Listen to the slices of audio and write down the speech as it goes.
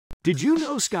Did you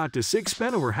know Scott Disick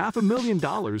spent over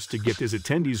 $500,000 to gift his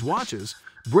attendees watches,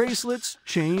 bracelets,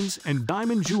 chains, and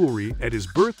diamond jewelry at his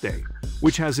birthday,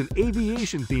 which has an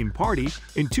aviation-themed party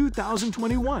in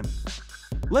 2021?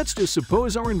 Let's just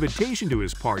suppose our invitation to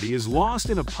his party is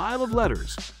lost in a pile of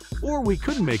letters, or we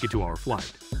couldn't make it to our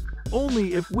flight.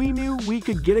 Only if we knew we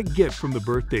could get a gift from the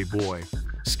birthday boy,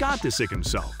 Scott Disick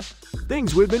himself,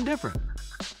 things would have been different.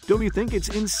 Don't you think it's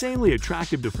insanely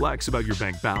attractive to flex about your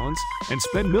bank balance and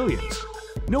spend millions,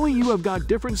 knowing you have got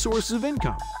different sources of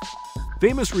income?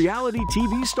 Famous reality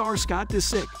TV star Scott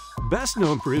Disick, best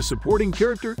known for his supporting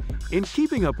character in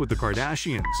Keeping Up with the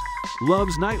Kardashians,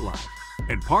 loves nightlife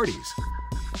and parties.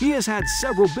 He has had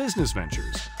several business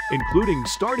ventures, including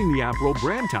starting the apparel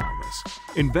brand Talentless,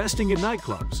 investing in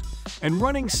nightclubs, and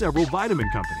running several vitamin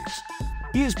companies.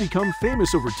 He has become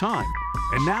famous over time,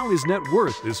 and now his net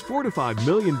worth is $4 to $5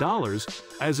 million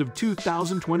as of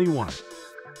 2021.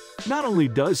 Not only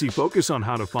does he focus on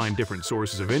how to find different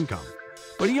sources of income,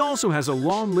 but he also has a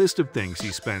long list of things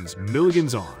he spends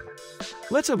millions on.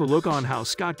 Let's have a look on how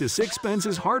Scott Disick spends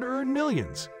his hard-earned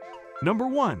millions. Number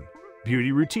 1.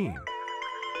 Beauty routine.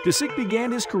 Disick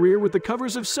began his career with the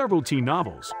covers of several teen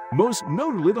novels, most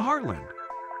notably The Heartland.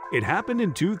 It happened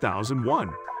in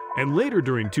 2001, and later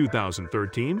during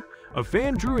 2013, a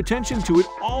fan drew attention to it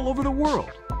all over the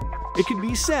world. It can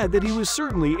be said that he was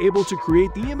certainly able to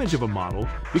create the image of a model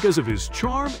because of his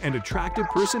charm and attractive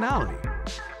personality.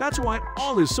 That's why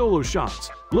all his solo shots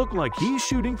look like he's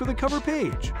shooting for the cover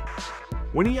page.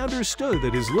 When he understood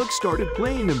that his look started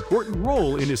playing an important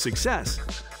role in his success,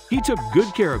 he took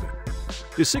good care of it.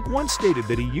 Disick once stated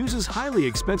that he uses highly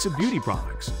expensive beauty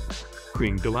products.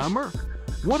 Creme de la Mer.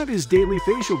 One of his daily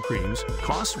facial creams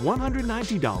costs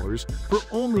 $190 for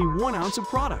only 1 ounce of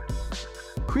product.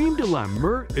 Creme de la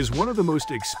Mer is one of the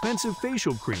most expensive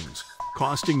facial creams,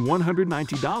 costing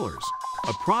 $190,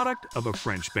 a product of a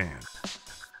French band.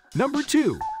 Number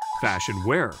 2. Fashion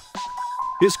wear.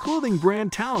 His clothing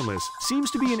brand Talentless seems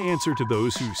to be an answer to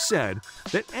those who said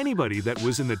that anybody that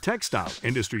was in the textile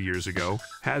industry years ago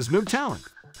has no talent.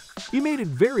 He made it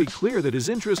very clear that his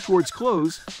interest towards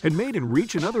clothes had made him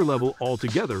reach another level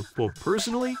altogether, both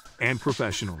personally and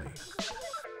professionally.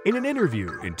 In an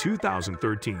interview in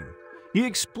 2013, he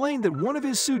explained that one of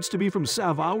his suits to be from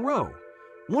Savile Row,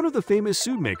 one of the famous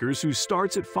suit makers who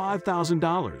starts at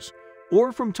 $5,000,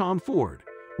 or from Tom Ford,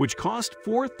 which cost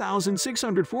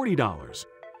 $4,640.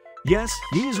 Yes,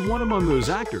 he is one among those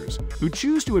actors who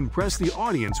choose to impress the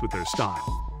audience with their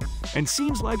style, and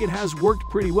seems like it has worked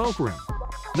pretty well for him.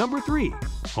 Number 3.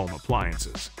 Home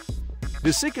appliances.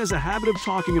 Disick has a habit of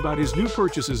talking about his new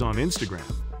purchases on Instagram,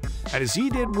 as he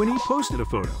did when he posted a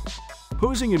photo,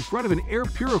 posing in front of an air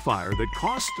purifier that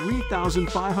costs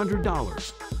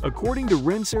 $3,500, according to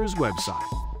Renser's website.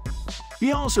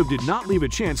 He also did not leave a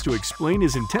chance to explain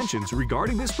his intentions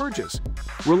regarding this purchase,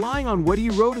 relying on what he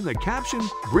wrote in the caption,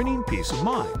 bringing peace of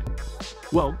mind.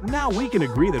 Well, now we can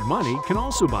agree that money can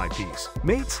also buy peace,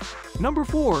 mates. Number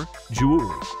 4.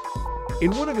 Jewelry.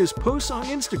 In one of his posts on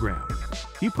Instagram,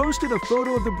 he posted a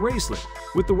photo of the bracelet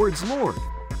with the words Lord,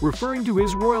 referring to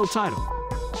his royal title.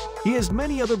 He has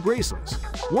many other bracelets,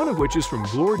 one of which is from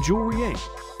Glore Jewelry Inc.,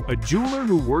 a jeweler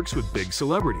who works with big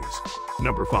celebrities.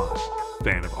 Number 5.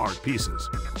 Fan of art pieces.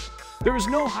 There is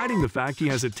no hiding the fact he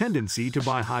has a tendency to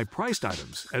buy high-priced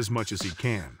items as much as he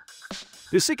can.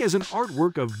 Disick has an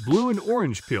artwork of Blue and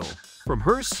Orange Pill from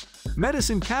Hearst's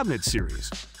Medicine Cabinet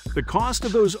series. The cost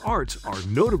of those arts are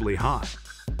notably high,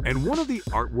 and one of the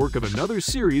artwork of another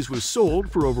series was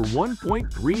sold for over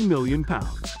 £1.3 million.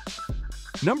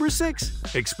 Number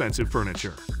 6. Expensive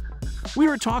furniture. We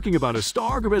are talking about a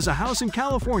star who has a house in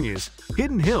California's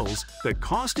Hidden Hills that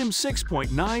cost him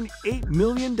 $6.98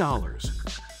 million.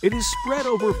 It is spread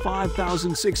over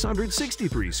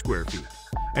 5,663 square feet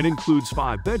and includes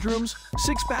 5 bedrooms,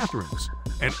 6 bathrooms,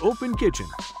 an open kitchen,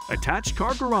 attached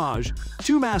car garage,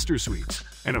 2 master suites,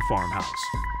 and a farmhouse.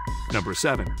 Number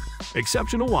 7.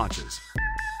 Exceptional watches.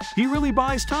 He really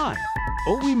buys time.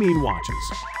 Oh, we mean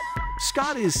watches.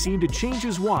 Scott is seen to change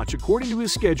his watch according to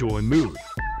his schedule and mood.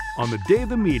 On the day of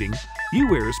the meeting, he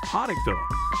wears Patek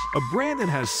Philippe, a brand that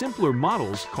has simpler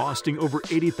models costing over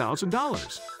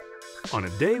 $80,000. On a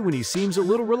day when he seems a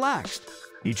little relaxed,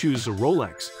 he chooses a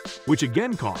Rolex, which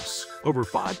again costs over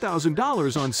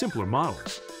 $5,000 on simpler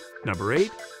models. Number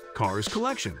 8. Cars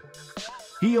collection.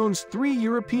 He owns 3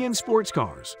 European sports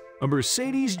cars, a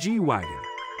Mercedes G-Wagon,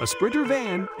 a Sprinter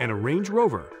van, and a Range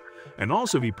Rover. And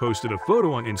also he posted a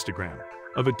photo on Instagram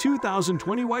of a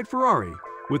 2020 white Ferrari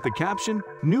with the caption,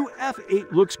 "New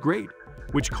F8 looks great,"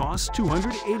 which costs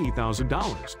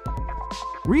 $280,000.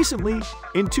 Recently,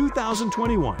 in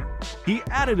 2021, he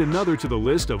added another to the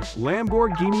list of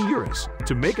Lamborghini Urus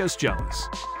to make us jealous.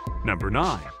 Number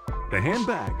 9. The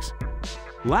handbags.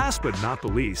 Last but not the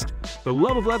least, the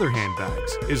love of leather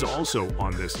handbags is also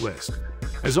on this list.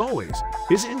 As always,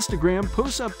 his Instagram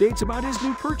posts updates about his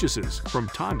new purchases from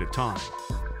time to time.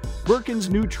 Birkin's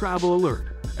new travel alert,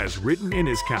 as written in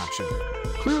his caption,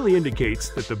 clearly indicates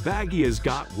that the bag he has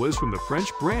got was from the French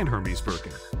brand Hermes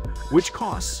Birkin, which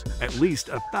costs at least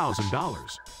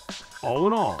 $1,000. All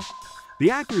in all, the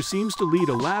actor seems to lead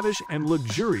a lavish and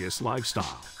luxurious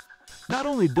lifestyle. Not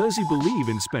only does he believe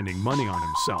in spending money on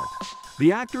himself,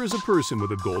 the actor is a person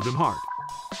with a golden heart.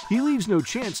 He leaves no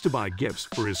chance to buy gifts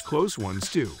for his close ones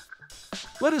too.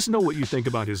 Let us know what you think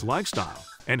about his lifestyle,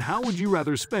 and how would you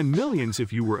rather spend millions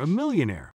if you were a millionaire?